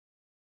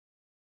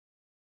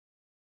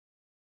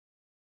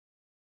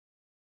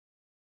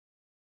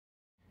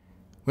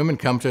Women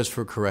come to us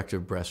for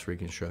corrective breast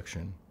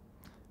reconstruction.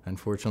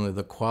 Unfortunately,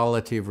 the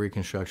quality of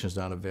reconstruction is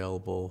not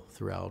available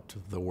throughout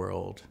the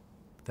world.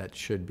 That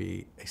should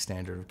be a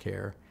standard of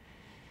care.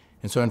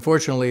 And so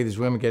unfortunately, these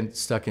women get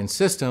stuck in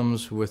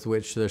systems with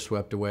which they're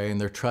swept away,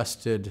 and they're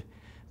trusted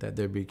that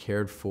they'll be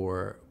cared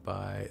for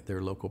by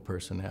their local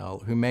personnel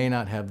who may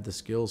not have the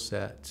skill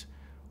set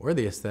or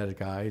the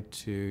aesthetic eye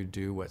to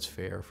do what's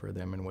fair for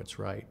them and what's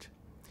right.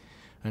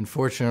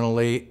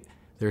 Unfortunately,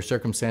 there are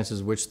circumstances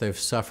in which they've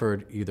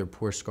suffered either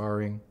poor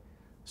scarring,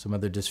 some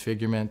other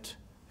disfigurement,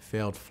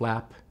 failed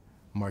flap,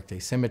 marked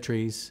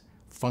asymmetries,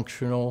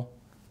 functional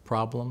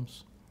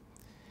problems,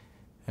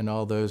 and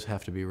all those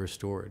have to be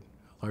restored.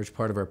 A large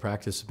part of our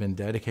practice has been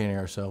dedicating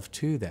ourselves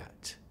to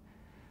that,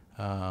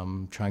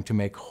 trying to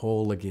make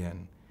whole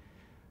again.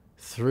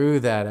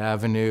 Through that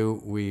avenue,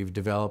 we've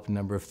developed a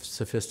number of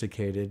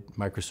sophisticated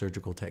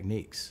microsurgical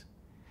techniques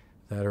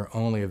that are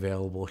only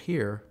available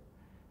here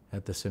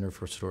at the Center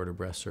for Restorative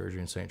Breast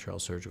Surgery in St.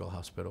 Charles Surgical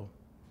Hospital.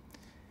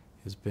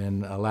 It's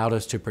been allowed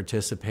us to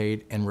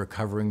participate in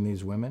recovering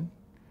these women,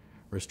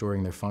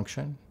 restoring their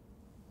function,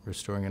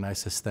 restoring a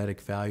nice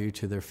aesthetic value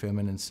to their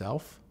feminine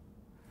self,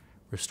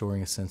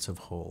 restoring a sense of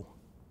whole.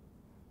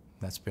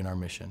 That's been our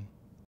mission.